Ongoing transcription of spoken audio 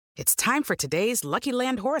It's time for today's Lucky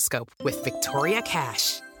Land horoscope with Victoria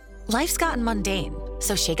Cash. Life's gotten mundane,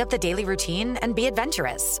 so shake up the daily routine and be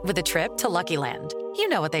adventurous with a trip to Lucky Land. You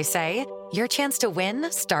know what they say, your chance to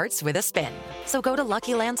win starts with a spin. So go to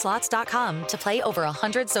LuckyLandSlots.com to play over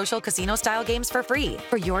 100 social casino-style games for free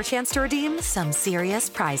for your chance to redeem some serious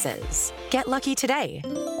prizes. Get lucky today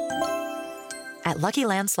at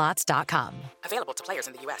LuckyLandSlots.com. Available to players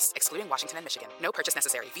in the U.S., excluding Washington and Michigan. No purchase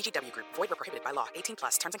necessary. VGW Group. Void where prohibited by law.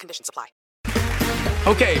 18+. Terms and conditions apply.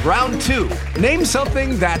 Okay, round two. Name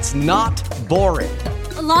something that's not boring.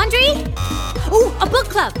 A laundry? Ooh, a book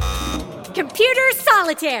club. Computer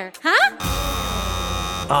solitaire, huh?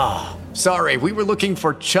 Ah, sorry, we were looking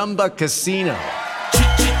for Chumba Casino.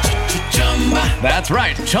 That's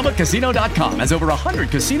right, ChumbaCasino.com has over 100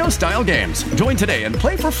 casino-style games. Join today and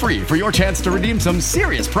play for free for your chance to redeem some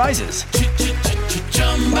serious prizes.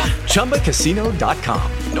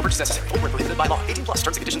 ChumbaCasino.com. No purchase necessary. Void where prohibited by law. 18+. Terms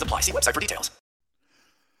and conditions apply. See website for details.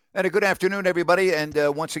 And a good afternoon, everybody. And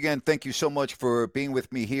once again, thank you so much for being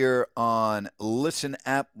with me here on Listen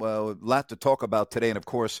App. Well, a lot to talk about today. And, of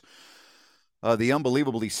course, the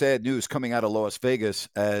unbelievably sad news coming out of Las Vegas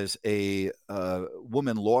as a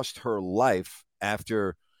woman lost her life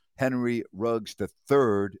after Henry Ruggs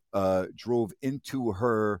III drove into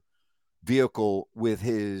her vehicle with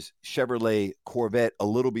his Chevrolet Corvette a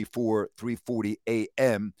little before 3:40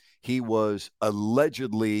 a.m. He was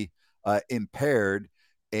allegedly impaired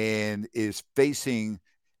and is facing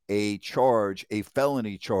a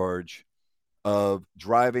felony charge of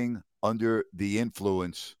driving under the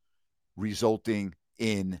influence, resulting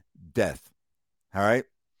in death. All right.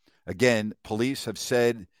 Again, police have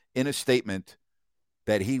said in a statement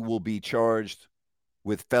that he will be charged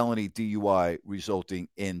with felony DUI resulting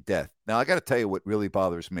in death. Now, I got to tell you what really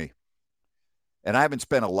bothers me. And I haven't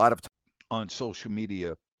spent a lot of time on social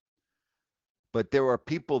media, but there are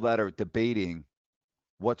people that are debating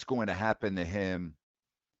what's going to happen to him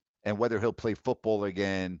and whether he'll play football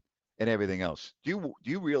again and everything else. Do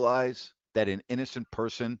you realize that an innocent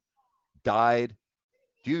person died?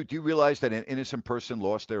 Do you realize that an innocent person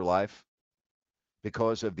lost their life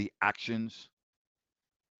because of the actions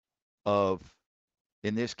of,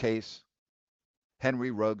 in this case,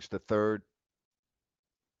 Henry Ruggs III?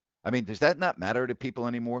 I mean, does that not matter to people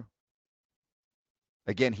anymore?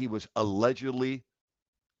 Again, he was allegedly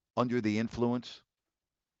under the influence,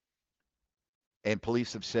 and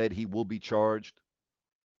police have said he will be charged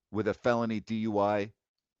with a felony DUI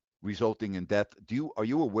resulting in death. Are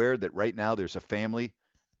you aware that right now there's a family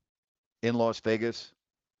in Las Vegas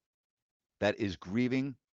that is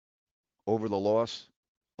grieving over the loss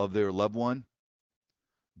of their loved one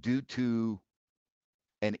due to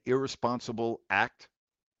an irresponsible act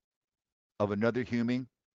of another human?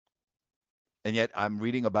 And yet I'm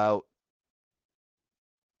reading about,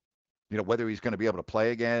 whether he's going to be able to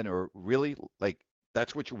play again, or really, like,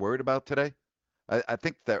 that's what you're worried about today? I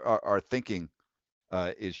think that our thinking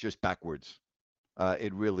is just backwards.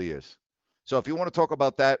 It really is. So if you want to talk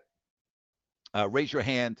about that, raise your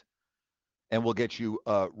hand and we'll get you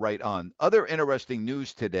right on. Other interesting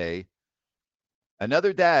news today.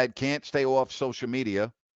 Another dad can't stay off social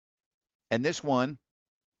media, and this one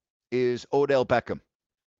is Odell Beckham.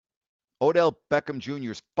 Odell Beckham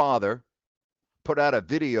Jr.'s father put out a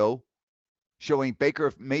video showing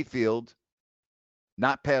Baker Mayfield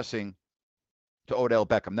not passing to Odell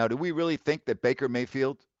Beckham. Now, do we really think that Baker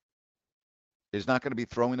Mayfield is not going to be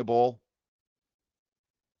throwing the ball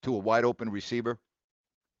to a wide open receiver?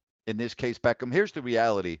 In this case, Beckham. Here's the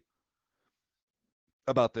reality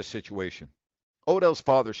about this situation. Odell's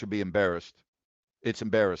father should be embarrassed. It's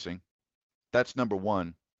embarrassing. That's number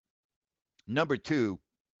one. Number two,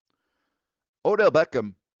 Odell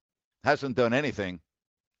Beckham hasn't done anything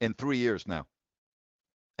in 3 years now.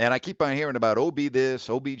 And I keep on hearing about OB this,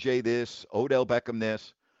 OBJ this, Odell Beckham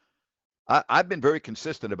this. I've been very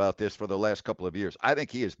consistent about this for the last couple of years. I think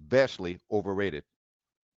he is vastly overrated.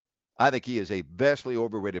 I think he is a vastly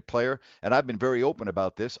overrated player, and I've been very open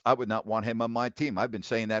about this. I would not want him on my team. I've been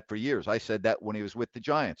saying that for years. I said that when he was with the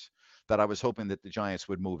Giants, that I was hoping that the Giants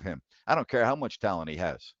would move him. I don't care how much talent he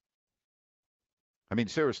has. I mean,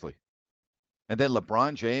 seriously. And then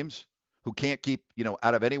LeBron James, who can't keep,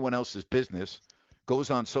 out of anyone else's business, goes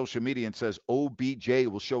on social media and says OBJ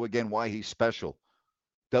will show again why he's special.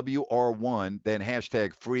 WR1, then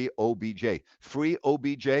hashtag free OBJ. Free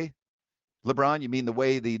OBJ? LeBron, you mean the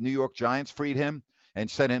way the New York Giants freed him and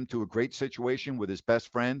sent him to a great situation with his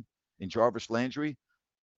best friend in Jarvis Landry?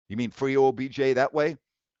 You mean free OBJ that way?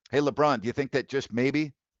 Hey, LeBron, do you think that just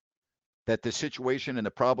maybe that the situation and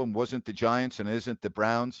the problem wasn't the Giants and it isn't the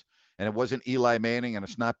Browns and it wasn't Eli Manning and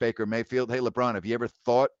it's not Baker Mayfield? Hey, LeBron, have you ever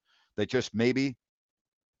thought that just maybe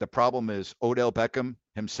the problem is Odell Beckham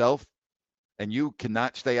himself, and you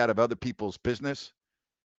cannot stay out of other people's business,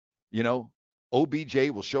 OBJ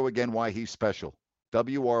will show again why he's special.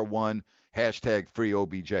 WR1, hashtag free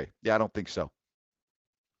OBJ. Yeah, I don't think so.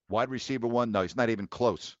 Wide receiver 1, no, he's not even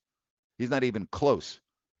close. He's not even close.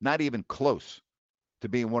 Not even close to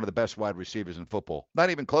being one of the best wide receivers in football. Not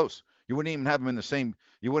even close. You wouldn't even have him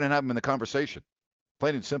you wouldn't have him in the conversation.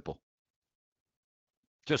 Plain and simple.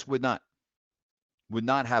 Just would not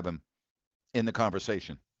have him in the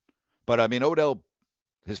conversation. But I mean, Odell,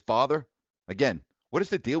 his father, again, what is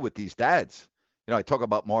the deal with these dads? I talk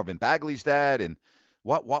about Marvin Bagley's dad, and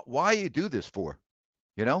why you do this for?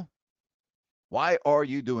 Why are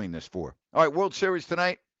you doing this for? All right, World Series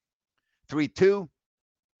tonight, 3-2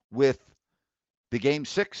 with the Game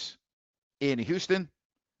 6 in Houston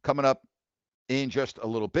coming up in just a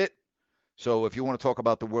little bit. So if you want to talk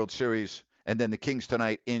about the World Series and then the Kings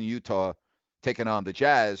tonight in Utah taking on the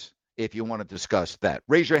Jazz, if you want to discuss that,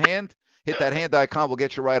 raise your hand, hit that hand icon. We'll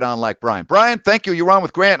get you right on like Brian. Brian, thank you. You're on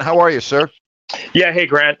with Grant. How are you, sir? Yeah. Hey,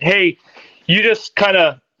 Grant. Hey, you just kind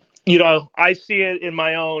of, I see it in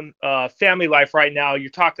my own family life right now. You're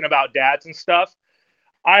talking about dads and stuff.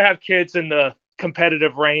 I have kids in the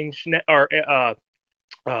competitive range or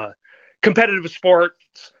competitive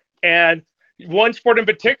sports. And one sport in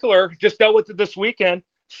particular, just dealt with it this weekend.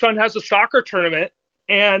 Son has a soccer tournament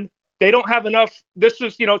and they don't have enough. This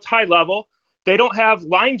is, it's high level. They don't have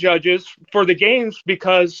line judges for the games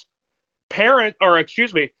because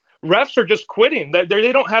refs are just quitting.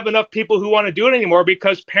 They don't have enough people who want to do it anymore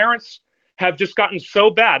because parents have just gotten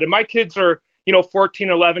so bad. And my kids are,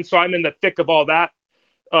 14, 11. So I'm in the thick of all that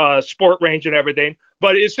sport range and everything.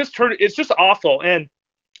 But it's just awful. And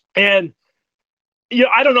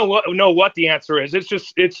I don't know what the answer is.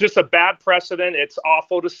 It's just a bad precedent. It's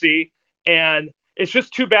awful to see. And it's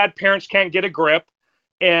just too bad parents can't get a grip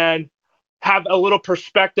and have a little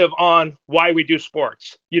perspective on why we do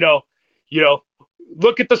sports.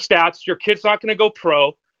 Look at the stats. Your kid's not going to go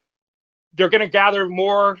pro. They're going to gather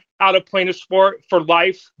more out of playing a sport for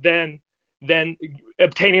life than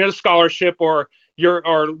obtaining a scholarship or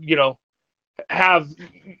have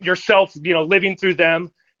yourself, living through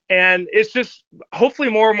them. And it's just hopefully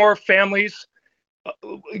more and more families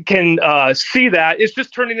can see that. It's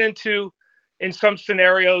just turning into, in some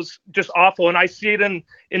scenarios, just awful. And I see it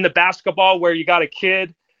in the basketball where you got a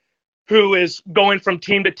kid who is going from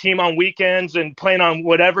team to team on weekends and playing on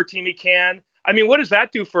whatever team he can. I mean, what does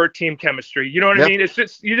that do for a team chemistry? You know what I mean? It's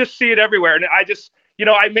just, you just see it everywhere. And I just,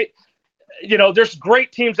 there's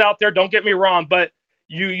great teams out there. Don't get me wrong, but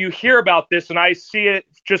you hear about this and I see it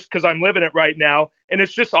just because I'm living it right now. And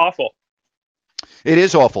it's just awful. It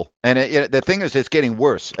is awful. And the thing is, it's getting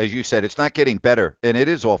worse. As you said, it's not getting better. And it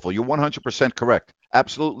is awful. You're 100% correct.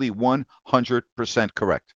 Absolutely 100%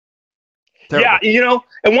 correct. Terrible. Yeah,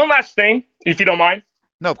 and one last thing, if you don't mind.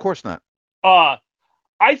 No, of course not.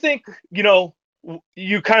 I think,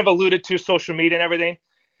 you kind of alluded to social media and everything.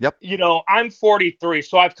 Yep. I'm 43,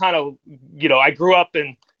 so I've kind of, I grew up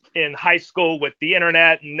in high school with the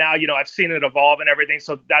internet, and now, I've seen it evolve and everything.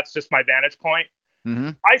 So that's just my vantage point. Mm-hmm.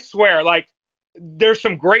 I swear, there's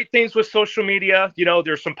some great things with social media.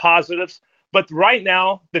 There's some positives, but right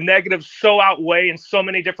now the negatives so outweigh in so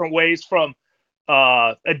many different ways, from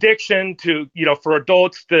addiction to, for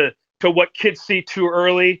adults to what kids see too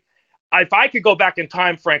early. If I could go back in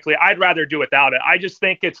time, frankly, I'd rather do without it. I just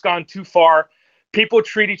think it's gone too far. People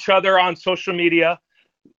treat each other on social media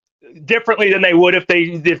differently than they would if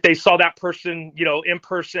they saw that person, in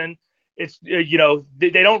person. It's,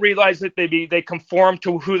 they don't realize that they conform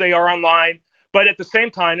to who they are online. But at the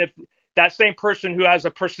same time, if that same person who has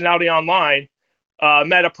a personality online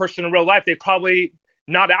met a person in real life, they probably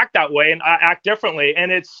not act that way and act differently.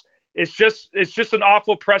 And it's just an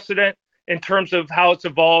awful precedent in terms of how it's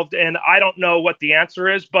evolved. And I don't know what the answer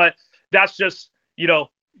is, but that's just,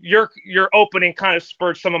 your opening kind of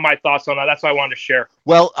spurred some of my thoughts on that. That's what I wanted to share.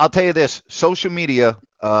 Well, I'll tell you this, social media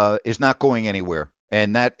is not going anywhere.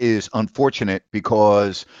 And that is unfortunate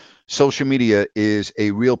because social media is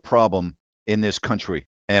a real problem in this country.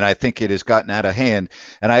 And I think it has gotten out of hand.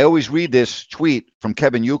 And I always read this tweet from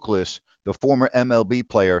Kevin Youkilis, the former MLB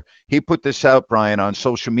player. He put this out, Brian, on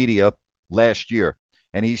social media last year.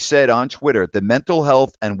 And he said on Twitter, the mental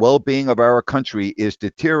health and well-being of our country is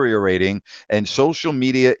deteriorating, and social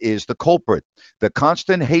media is the culprit. The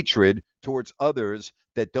constant hatred towards others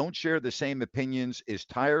that don't share the same opinions is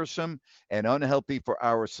tiresome and unhealthy for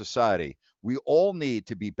our society. We all need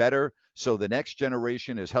to be better so the next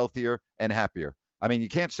generation is healthier and happier. I mean, you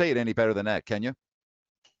can't say it any better than that, can you?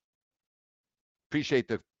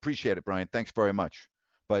 Appreciate it, Brian. Thanks very much.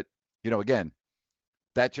 But Again,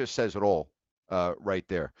 that just says it all right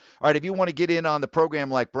there. All right, if you want to get in on the program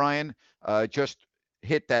like Brian, just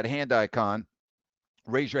hit that hand icon,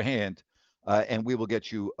 raise your hand, and we will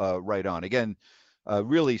get you right on. Again,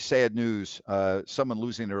 really sad news. Someone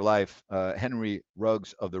losing their life. Henry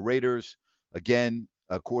Ruggs of the Raiders, again,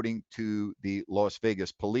 according to the Las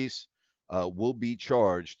Vegas police, will be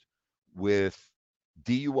charged with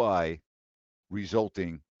DUI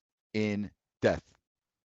resulting in death.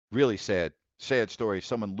 Really sad story.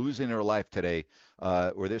 Someone losing their life today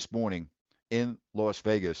or this morning in Las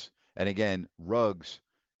Vegas. And again, Ruggs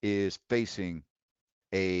is facing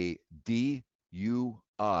a DUI.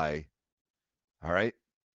 All right.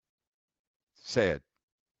 Sad.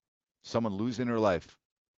 Someone losing their life.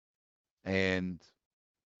 And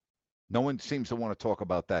no one seems to want to talk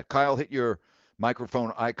about that. Kyle, hit your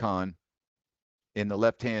microphone icon in the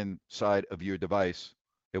left-hand side of your device.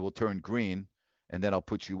 It will turn green, and then I'll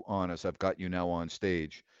put you on as I've got you now on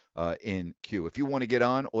stage in queue. If you want to get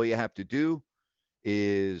on, all you have to do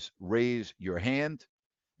is raise your hand.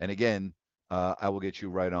 And again, I will get you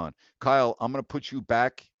right on. Kyle, I'm going to put you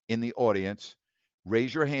back in the audience.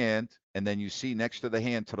 Raise your hand, and then you see next to the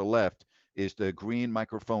hand to the left is the green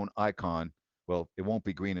microphone icon. Well, it won't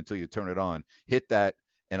be green until you turn it on. Hit that,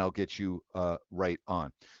 and I'll get you right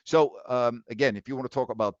on. So, again, if you want to talk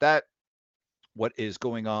about that, what is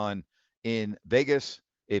going on in Vegas,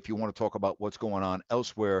 if you want to talk about what's going on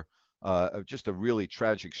elsewhere, just a really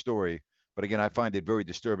tragic story. But again, I find it very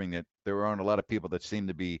disturbing that there aren't a lot of people that seem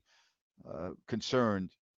to be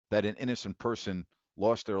concerned that an innocent person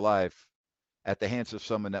lost their life at the hands of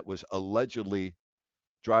someone that was allegedly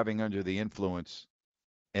driving under the influence,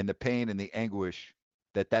 and the pain and the anguish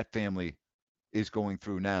that that family is going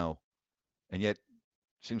through now. And yet,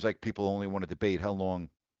 seems like people only want to debate how long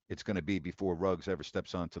it's going to be before Ruggs ever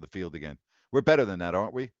steps onto the field again. We're better than that,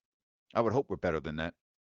 aren't we? I would hope we're better than that.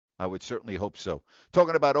 I would certainly hope so.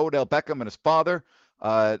 Talking about Odell Beckham and his father,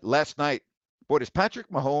 last night, boy, does Patrick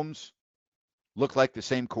Mahomes look like the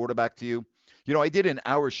same quarterback to you? I did an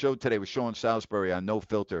hour show today with Sean Salisbury on No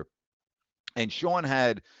Filter, and Sean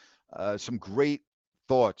had some great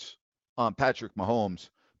thoughts on Patrick Mahomes.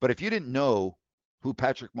 But if you didn't know who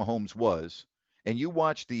Patrick Mahomes was, and you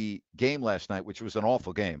watched the game last night, which was an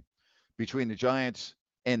awful game between the Giants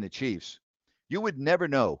and the Chiefs, you would never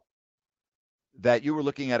know that you were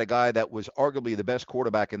looking at a guy that was arguably the best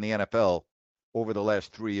quarterback in the NFL over the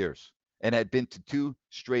last 3 years and had been to 2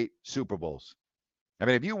 straight Super Bowls. I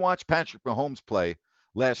mean, if you watched Patrick Mahomes play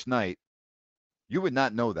last night, you would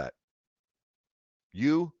not know that.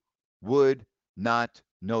 You would not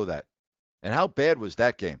know that. And how bad was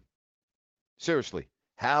that game? Seriously,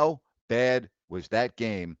 how bad was that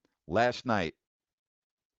game last night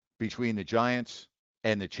between the Giants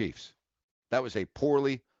and the Chiefs? That was a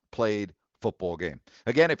poorly played football game.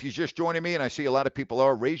 Again, if you're just joining me, and I see a lot of people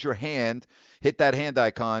are, raise your hand, hit that hand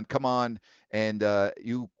icon, come on, and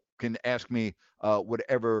you can ask me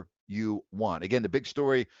whatever you want. Again, the big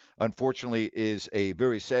story, unfortunately, is a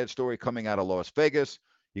very sad story coming out of Las Vegas.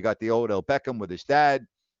 You got the Odell Beckham with his dad.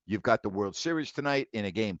 You've got the World Series tonight in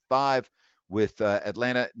a Game 5 with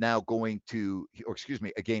Atlanta now going to,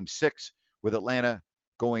 a Game 6 with Atlanta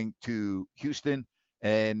going to Houston.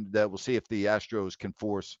 And we'll see if the Astros can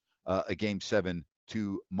force a Game 7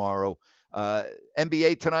 tomorrow.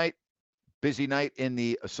 NBA tonight, busy night in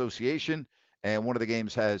the association. And one of the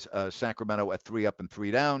games has Sacramento at 3 up and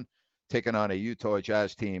 3 down, taking on a Utah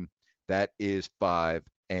Jazz team that is 5-1.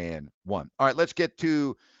 All right, let's get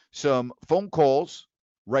to some phone calls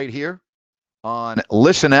right here on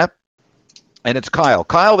Listen App. And it's Kyle.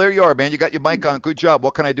 Kyle, there you are, man. You got your mic on. Good job.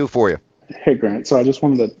 What can I do for you? Hey, Grant. So I just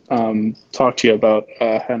wanted to talk to you about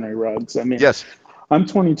Henry Ruggs. I mean, yes. I'm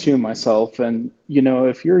 22 myself, and,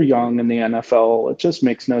 if you're young in the NFL, it just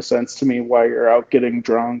makes no sense to me why you're out getting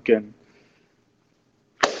drunk and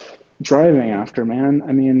driving after, man.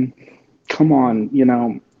 I mean, come on,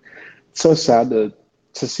 it's so sad to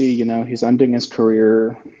see, he's ending his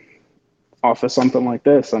career off of something like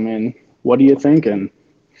this. I mean, what are you thinking?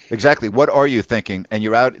 Exactly. What are you thinking? And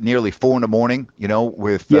you're out nearly 4 a.m,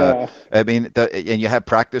 with, and you have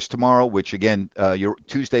practice tomorrow, which again, your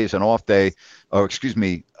Tuesday is an off day, or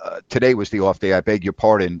today was the off day. I beg your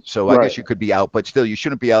pardon. So I guess you could be out, but still you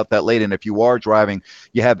shouldn't be out that late. And if you are driving,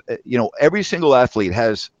 you have, every single athlete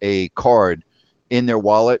has a card in their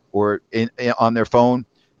wallet or on their phone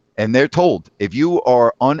And they're told, if you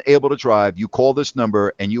are unable to drive, you call this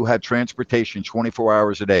number and you have transportation 24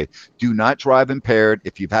 hours a day. Do not drive impaired.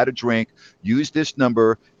 If you've had a drink, use this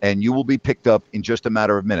number and you will be picked up in just a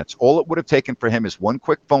matter of minutes. All it would have taken for him is one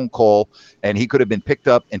quick phone call and he could have been picked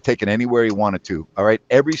up and taken anywhere he wanted to. All right.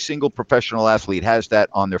 Every single professional athlete has that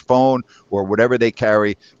on their phone or whatever they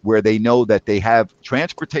carry, where they know that they have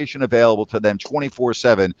transportation available to them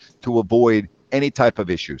 24/7 to avoid any type of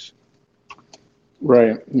issues.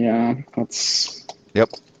 Right. Yeah. That's. Yep.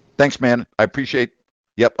 Thanks, man. I appreciate.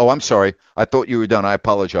 Yep. Oh, I'm sorry. I thought you were done. I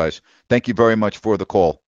apologize. Thank you very much for the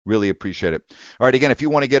call. Really appreciate it. All right. Again, if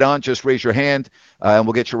you want to get on, just raise your hand and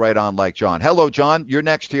we'll get you right on like John. Hello, John. You're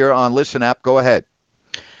next here on Listen App. Go ahead.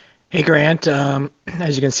 Hey, Grant.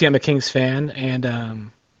 As you can see, I'm a Kings fan, and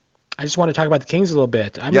I just want to talk about the Kings a little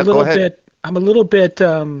bit. I'm a little bit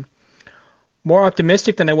more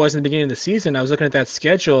optimistic than I was in the beginning of the season. I was looking at that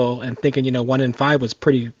schedule and thinking, 1-5 was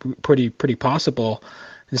pretty possible.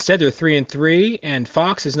 Instead, they're 3-3, and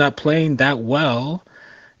Fox is not playing that well,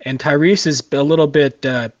 and Tyrese is a little bit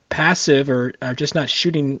passive or just not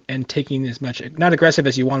shooting and taking as much, not aggressive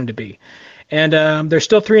as you want him to be. And they're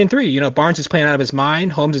still 3-3. Barnes is playing out of his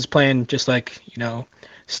mind. Holmes is playing just like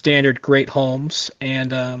standard great Holmes,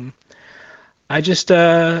 and I just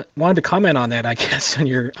wanted to comment on that, I guess, on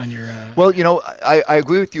your. Well, I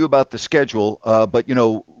agree with you about the schedule, but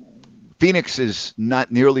Phoenix is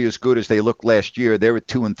not nearly as good as they looked last year. They're at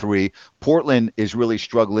 2-3. Portland is really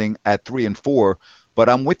struggling at 3-4. But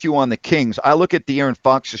I'm with you on the Kings. I look at De'Aaron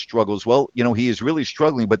Fox's struggles. Well, he is really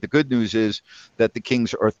struggling. But the good news is that the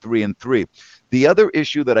Kings are 3-3. The other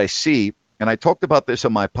issue that I see, and I talked about this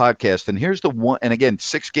on my podcast, and here's the one, and again,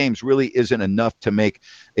 6 games really isn't enough to make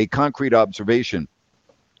a concrete observation,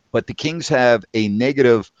 but the Kings have a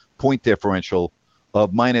negative point differential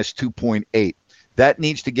of minus 2.8. That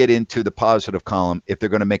needs to get into the positive column if they're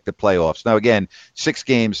going to make the playoffs. Now, again, 6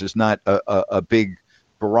 games is not a big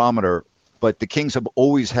barometer, but the Kings have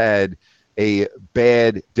always had a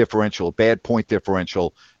bad point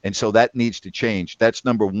differential, and so that needs to change. That's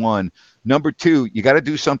number one. Number two, you got to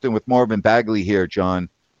do something with Marvin Bagley here, John.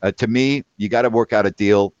 To me, you got to work out a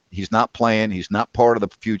deal. He's not playing. He's not part of the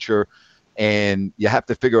future, and you have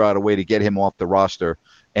to figure out a way to get him off the roster.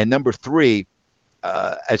 And number three,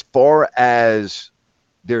 as far as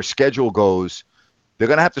their schedule goes, they're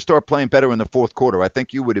going to have to start playing better in the fourth quarter. I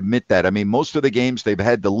think you would admit that. I mean, most of the games they've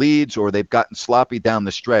had the leads or they've gotten sloppy down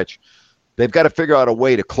the stretch. They've got to figure out a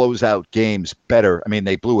way to close out games better. I mean,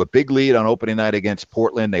 they blew a big lead on opening night against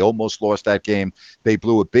Portland. They almost lost that game. They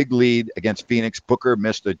blew a big lead against Phoenix. Booker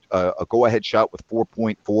missed a go-ahead shot with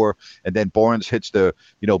 4.4, and then Barnes hits the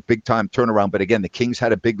big-time turnaround. But again, the Kings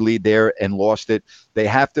had a big lead there and lost it. They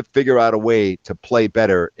have to figure out a way to play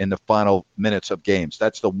better in the final minutes of games.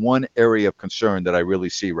 That's the one area of concern that I really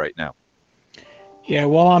see right now. Yeah,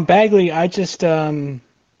 well, on Bagley, I just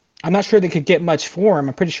I'm not sure they could get much for him.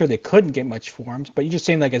 I'm pretty sure they couldn't get much for him. But you're just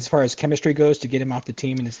saying, like, as far as chemistry goes, to get him off the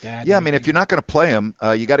team and his dad. Yeah, I mean, if you're not going to play him,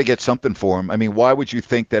 you got to get something for him. I mean, why would you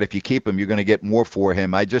think that if you keep him, you're going to get more for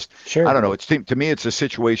him? I don't know. To me, it's a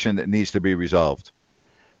situation that needs to be resolved.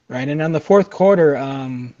 Right, and on the fourth quarter,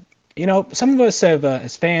 some of us have,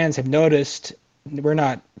 as fans, have noticed. We're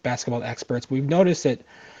not basketball experts. We've noticed that.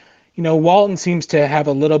 Walton seems to have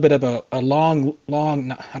a little bit of a long,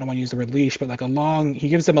 I don't want to use the word leash, but he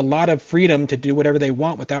gives them a lot of freedom to do whatever they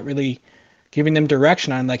want without really giving them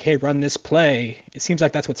direction on, like, hey, run this play. It seems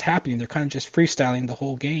like that's what's happening. They're kind of just freestyling the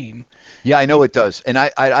whole game. Yeah, I know it does. And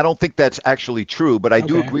I don't think that's actually true, but I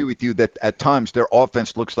do agree with you that at times their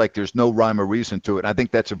offense looks like there's no rhyme or reason to it. And I think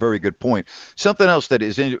that's a very good point. Something else that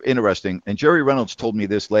is interesting, and Jerry Reynolds told me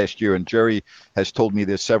this last year, and Jerry has told me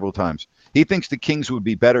this several times. He thinks the Kings would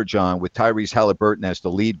be better, John, with Tyrese Halliburton as the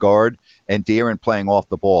lead guard and De'Aaron playing off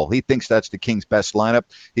the ball. He thinks that's the Kings' best lineup.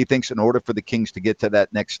 He thinks in order for the Kings to get to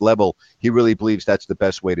that next level, he really believes that's the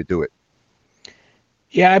best way to do it.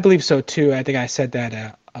 Yeah, I believe so too. I think I said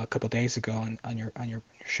that a couple of days ago on your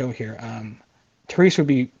show here. Tyrese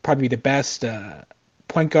would probably be the best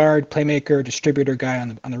point guard, playmaker, distributor guy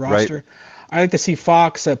on the roster. Right. I like to see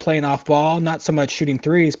Fox playing off ball, not so much shooting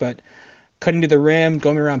threes, but cutting to the rim,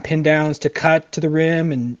 going around pin downs to cut to the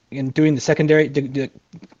rim, and doing the secondary.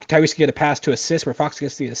 Tyrese could get a pass to assist where Fox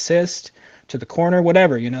gets the assist to the corner,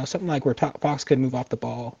 whatever, something like where Fox could move off the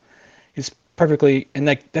ball. Is perfectly, and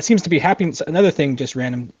that seems to be happening. Another thing, just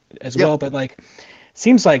random as well, but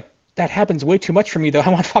seems like that happens way too much for me, though. I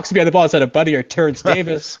want Fox to be on the ball instead of Buddy or Terrence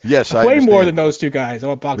Davis. Yes, way more than those two guys. I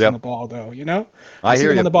want Fox on the ball, though. I hear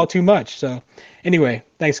him you. On the ball too much. So, anyway,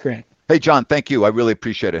 thanks, Grant. Hey, John, thank you. I really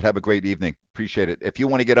appreciate it. Have a great evening. Appreciate it. If you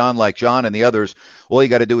want to get on like John and the others, all you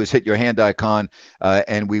got to do is hit your hand icon,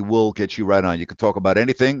 and we will get you right on. You can talk about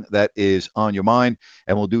anything that is on your mind,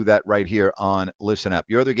 and we'll do that right here on Listen Up.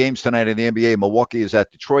 Your other games tonight in the NBA, Milwaukee is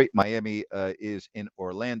at Detroit. Miami is in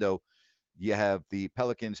Orlando. You have the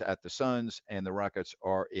Pelicans at the Suns, and the Rockets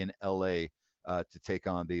are in L.A. To take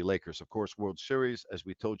on the Lakers. Of course, World Series, as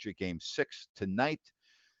we told you, Game 6 tonight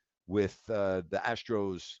with the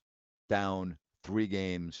Astros down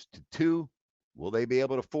 3-2. Will they be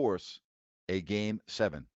able to force a Game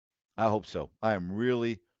 7? I hope so. I am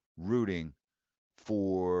really rooting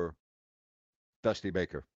for Dusty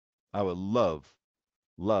Baker. I would love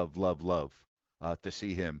to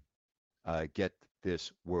see him get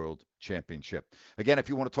this world championship. Again, if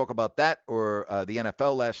you want to talk about that or the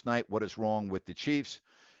NFL last night, what is wrong with the Chiefs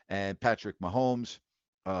and Patrick Mahomes,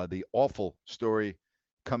 the awful story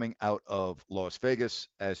coming out of Las Vegas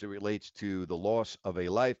as it relates to the loss of a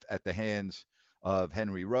life at the hands of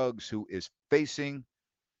Henry Ruggs, who is facing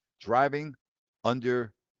driving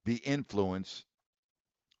under the influence,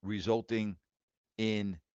 resulting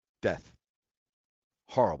in death.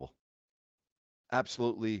 Horrible.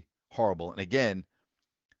 Absolutely horrible. And again,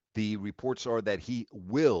 the reports are that he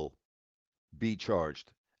will be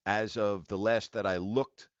charged. As of the last that I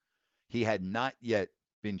looked, he had not yet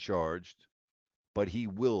been charged, but he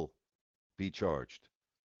will be charged.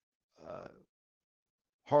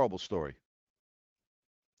 Horrible story.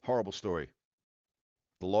 Horrible story.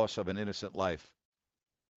 The loss of an innocent life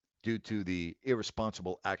due to the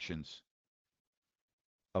irresponsible actions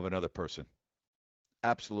of another person.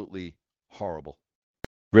 Absolutely horrible.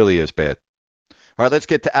 Really is bad. All right, let's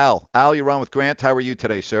get to Al. Al, you're on with Grant. How are you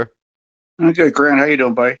today, sir? I'm good, Grant. How you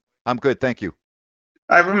doing, buddy? I'm good, thank you.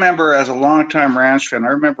 I remember as a longtime Rams fan, I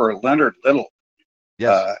remember Leonard Little.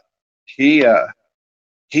 Yes. He and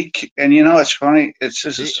you know, it's funny. This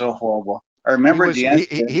is so horrible. I remember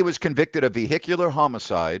he was convicted of vehicular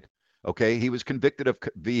homicide. Okay, he was convicted of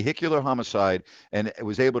vehicular homicide and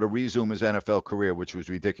was able to resume his NFL career, which was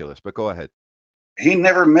ridiculous. But go ahead. He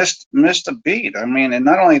never missed a beat. I mean, and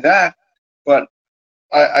not only that, but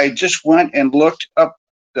I just went and looked up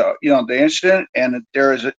the incident, and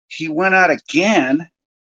he went out again.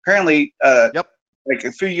 Apparently, like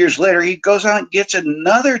a few years later, he goes out and gets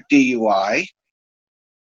another DUI,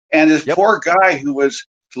 and this poor guy who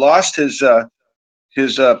lost his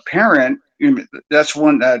parent. That's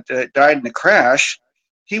one that died in the crash.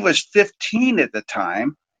 He was 15 at the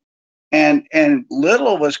time, and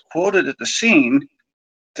Little was quoted at the scene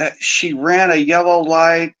that she ran a yellow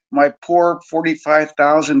light. My poor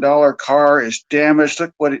 $45,000 car is damaged.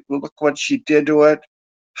 Look what she did to it.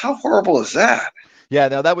 How horrible is that? Yeah,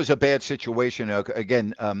 now that was a bad situation.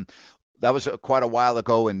 Again, that was quite a while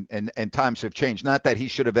ago, and times have changed. Not that he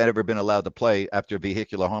should have ever been allowed to play after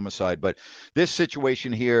vehicular homicide, but this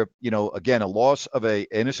situation here, again, a loss of a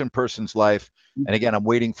innocent person's life. And again, I'm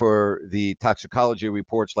waiting for the toxicology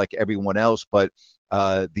reports like everyone else, but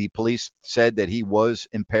the police said that he was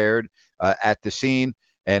impaired at the scene.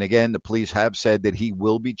 And again, the police have said that he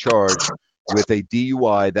will be charged with a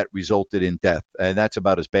DUI that resulted in death. And that's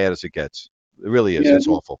about as bad as it gets. It really is. Yeah, it's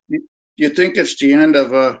awful. You think it's the end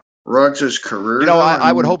of Ruggs' career?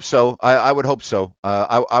 I would hope so. I would hope so.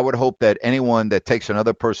 I would hope that anyone that takes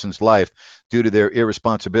another person's life due to their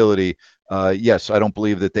irresponsibility, yes, I don't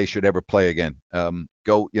believe that they should ever play again. I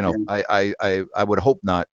would hope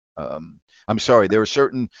not. I'm sorry. There are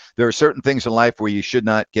certain things in life where you should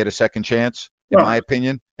not get a second chance, in my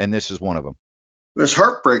opinion, and this is one of them. It was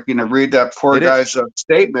heartbreaking to read that poor guy's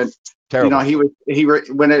statement. Terrible.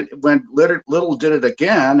 When Little did it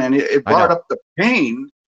again, and it brought up the pain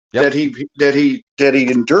that he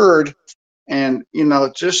endured, and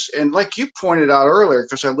and like you pointed out earlier,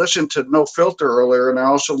 because I listened to No Filter earlier, and I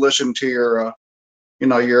also listened to your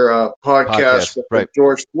podcast with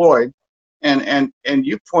George Floyd, and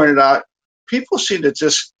you pointed out people seem to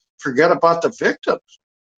just forget about the victims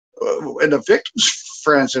and the victims'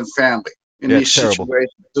 friends and family in these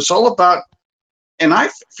situations. It's all about. And I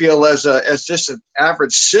feel as just an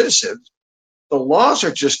average citizen, the laws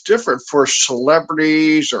are just different for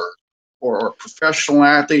celebrities or professional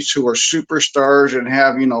athletes who are superstars and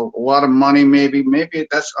have, a lot of money. Maybe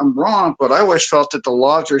I'm wrong, but I always felt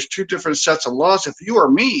that there's two different sets of laws. If you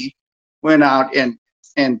or me went out and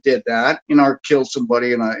did that, or killed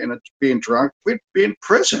somebody in a being drunk, we'd be in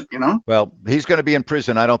prison, Well, he's going to be in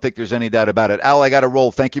prison. I don't think there's any doubt about it. Al, I got to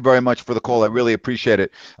roll. Thank you very much for the call. I really appreciate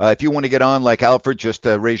it. If you want to get on like Alfred, just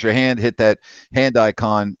raise your hand, hit that hand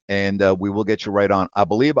icon, and we will get you right on. I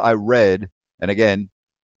believe I read, and again,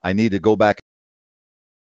 I need to go back.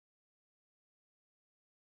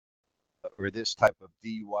 or this type of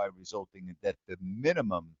DUI resulting in death, the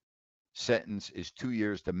minimum sentence is 2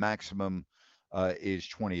 years. The maximum is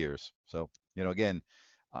 20 years. So, again,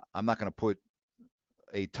 I'm not going to put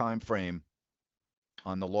a time frame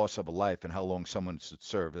on the loss of a life and how long someone should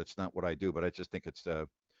serve. That's not what I do, but I just think it's,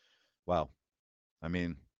 wow. I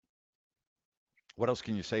mean, what else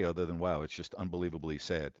can you say other than wow? It's just unbelievably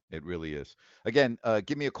sad. It really is. Again,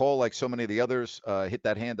 give me a call like so many of the others. Hit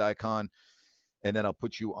that hand icon, and then I'll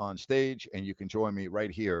put you on stage, and you can join me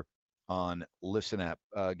right here on Listen App.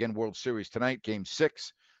 Again, World Series tonight, Game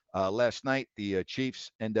 6. Last night, the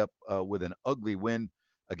Chiefs end up with an ugly win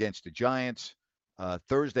against the Giants.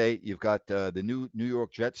 Thursday, you've got the New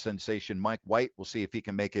York Jets sensation, Mike White. We'll see if he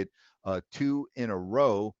can make it 2 in a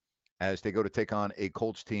row as they go to take on a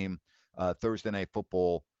Colts team Thursday Night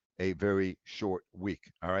Football, a very short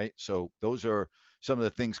week. All right, so those are some of the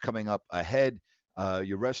things coming up ahead.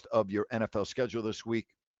 Your rest of your NFL schedule this week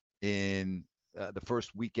in the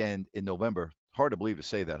first weekend in November. Hard to believe to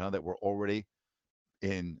say that, huh? That we're already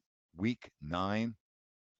in week 9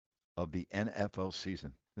 of the NFL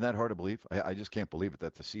season. Isn't that hard to believe? I just can't believe it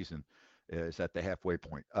that the season is at the halfway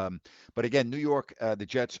point. But again, New York, the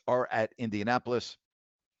Jets are at Indianapolis.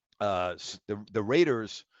 The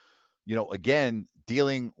Raiders, again,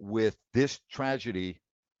 dealing with this tragedy,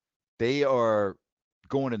 they are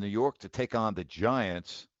going to New York to take on the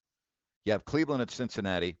Giants. You have Cleveland at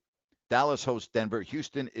Cincinnati. Dallas hosts Denver.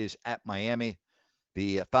 Houston is at Miami.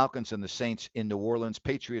 The Falcons and the Saints in New Orleans.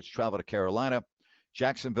 Patriots travel to Carolina.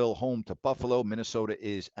 Jacksonville home to Buffalo. Minnesota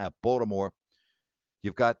is at Baltimore.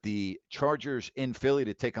 You've got the Chargers in Philly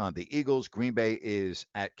to take on the Eagles. Green Bay is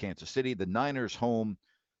at Kansas City. The Niners home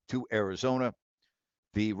to Arizona.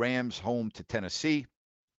 The Rams home to Tennessee.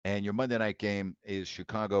 And your Monday night game is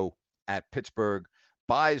Chicago at Pittsburgh.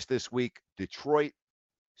 Buys this week, Detroit,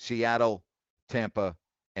 Seattle, Tampa,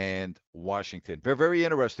 and Washington. Very, very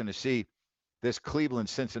interesting to see this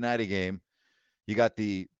Cleveland-Cincinnati game. You got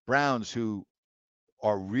the Browns who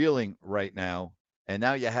are reeling right now. And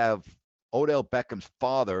now you have Odell Beckham's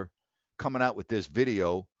father coming out with this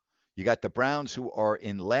video. You got the Browns who are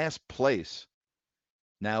in last place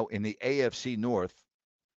now in the AFC North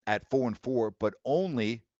at 4-4, but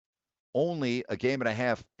only a game and a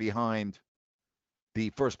half behind the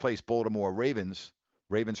first place Baltimore Ravens.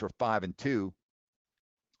 Ravens are 5-2.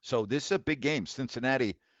 So this is a big game.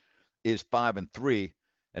 Cincinnati is 5-3.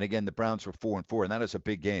 And again, the Browns are 4-4, and that is a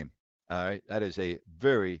big game. All right. That is a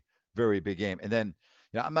very, very big game. And then,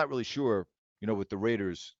 I'm not really sure, with the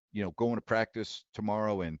Raiders, going to practice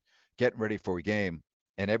tomorrow and getting ready for a game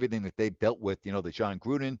and everything that they've dealt with, the John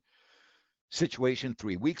Gruden situation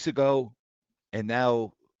 3 weeks ago, and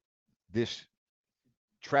now this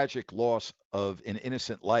tragic loss of an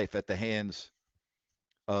innocent life at the hands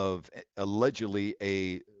of allegedly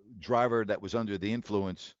a driver that was under the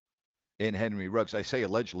influence in Henry Ruggs. I say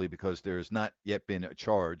allegedly because there's not yet been a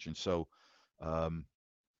charge. And so, and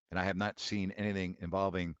I have not seen anything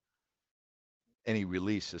involving any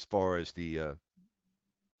release as far as the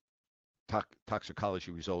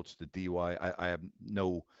toxicology results, the DUI. I have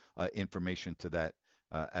no information to that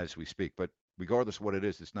as we speak. But regardless of what it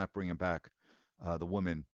is, it's not bringing back the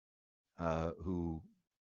woman who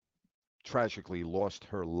tragically lost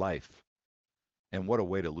her life. And what a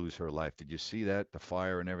way to lose her life. Did you see that? The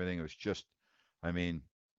fire and everything. It was just,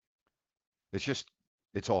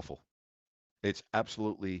 it's awful. It's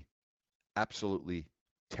absolutely, absolutely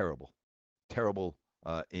terrible. Terrible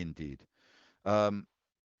indeed.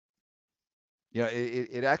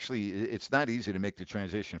 It actually, it's not easy to make the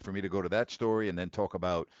transition for me to go to that story and then talk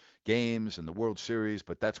about games and the World Series,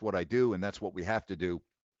 but that's what I do, and that's what we have to do.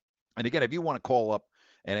 And again, if you want to call up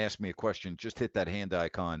and ask me a question, just hit that hand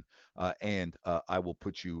icon, and I will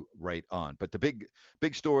put you right on. But the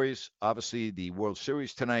big stories, obviously, the World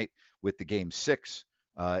Series tonight with the Game 6.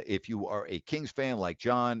 If you are a Kings fan like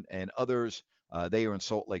John and others, they are in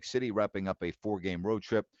Salt Lake City wrapping up a 4-game road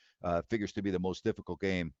trip. Figures to be the most difficult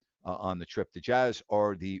game on the trip. The Jazz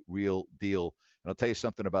are the real deal. And I'll tell you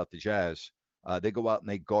something about the Jazz. They go out and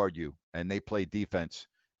they guard you, and they play defense.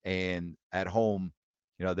 And at home,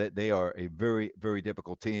 they are a very, very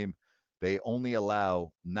difficult team. They only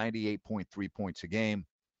allow 98.3 points a game.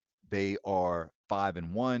 They are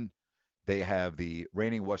 5-1. They have the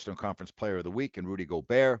reigning Western Conference Player of the Week in Rudy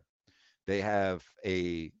Gobert. They have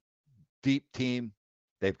a deep team.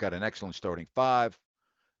 They've got an excellent starting 5.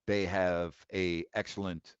 They have an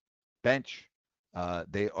excellent bench.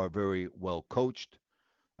 They are very well coached.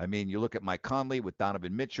 You look at Mike Conley with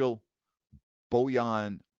Donovan Mitchell,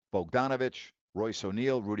 Bojan Bogdanovic, Royce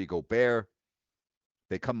O'Neal, Rudy Gobert.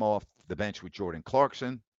 They come off the bench with Jordan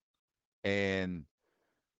Clarkson. And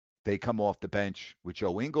They come off the bench with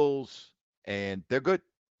Joe Ingles, and they're good.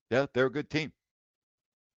 Yeah, they're a good team.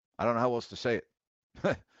 I don't know how else to say it.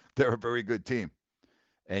 They're a very good team.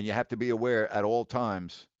 And you have to be aware at all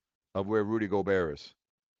times of where Rudy Gobert is.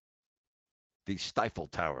 The Stifle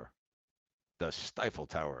Tower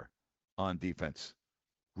on defense.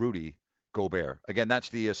 Rudy Gobert. Again, that's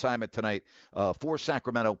the assignment tonight for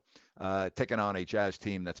Sacramento, taking on a Jazz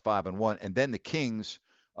team that's 5-1. And then the Kings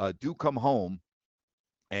do come home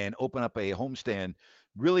and open up a homestand.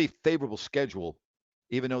 Really favorable schedule,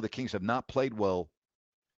 even though the Kings have not played well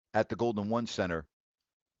at the Golden One Center.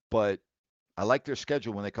 But I like their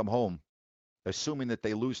schedule when they come home, assuming that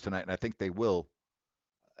they lose tonight, and I think they will,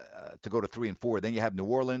 to go to 3-4. Then you have New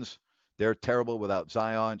Orleans. They're terrible without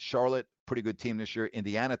Zion. Charlotte, pretty good team this year.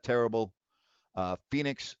 Indiana, terrible.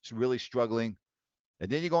 Phoenix is really struggling. And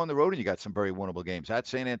then you go on the road and you got some very winnable games. At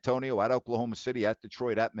San Antonio, at Oklahoma City, at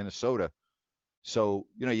Detroit, at Minnesota. So,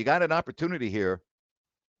 you got an opportunity here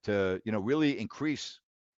to, really increase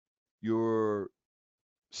yourself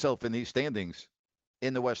in these standings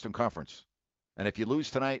in the Western Conference. And if you lose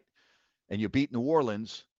tonight and you beat New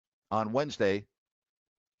Orleans on Wednesday,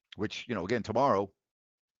 which, again, tomorrow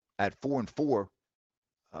at 4-4,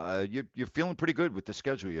 you're feeling pretty good with the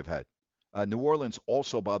schedule you've had. New Orleans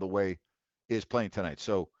also, by the way, is playing tonight.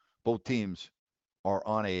 So both teams are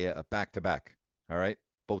on a back-to-back. All right?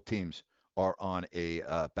 Both teams are on a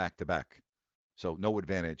back-to-back. So no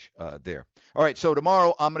advantage there. All right, so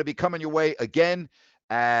tomorrow I'm going to be coming your way again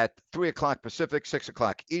at 3 o'clock Pacific, 6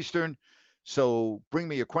 o'clock Eastern. So bring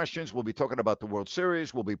me your questions. We'll be talking about the World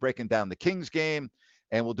Series. We'll be breaking down the Kings game,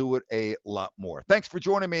 and we'll do it a lot more. Thanks for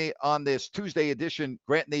joining me on this Tuesday edition.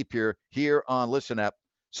 Grant Napier here on Listen Up.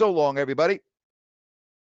 So long, everybody.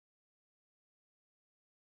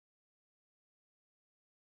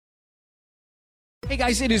 Hey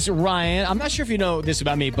guys, it is Ryan. I'm not sure if you know this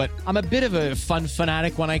about me, but I'm a bit of a fun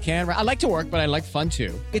fanatic when I can. I like to work, but I like fun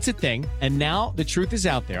too. It's a thing. And now the truth is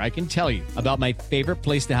out there. I can tell you about my favorite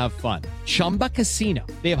place to have fun. Chumba Casino.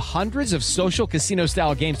 They have hundreds of social casino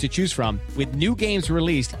style games to choose from with new games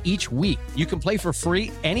released each week. You can play for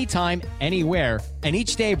free anytime, anywhere. And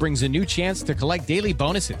each day brings a new chance to collect daily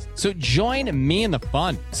bonuses. So join me in the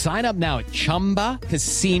fun. Sign up now at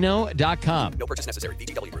ChumbaCasino.com. No purchase necessary.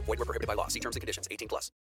 VGW Group. Void where prohibited by law. See terms and conditions.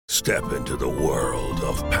 18+. Step into the world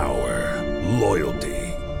of power, loyalty,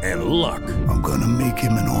 and luck. I'm gonna make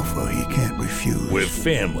him an offer he can't refuse. With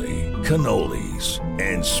family, cannolis,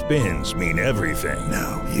 and spins mean everything.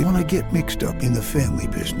 Now, you wanna get mixed up in the family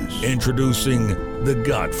business. Introducing The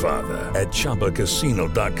Godfather at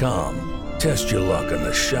ChumbaCasino.com. Test your luck in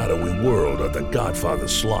the shadowy world of The Godfather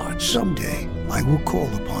slot. Someday, I will call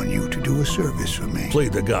upon you to do a service for me. Play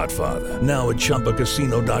The Godfather, now at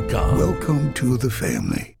ChumbaCasino.com. Welcome to the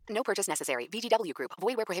family. No purchase necessary. VGW Group.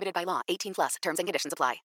 Void where prohibited by law. 18+. Terms and conditions apply.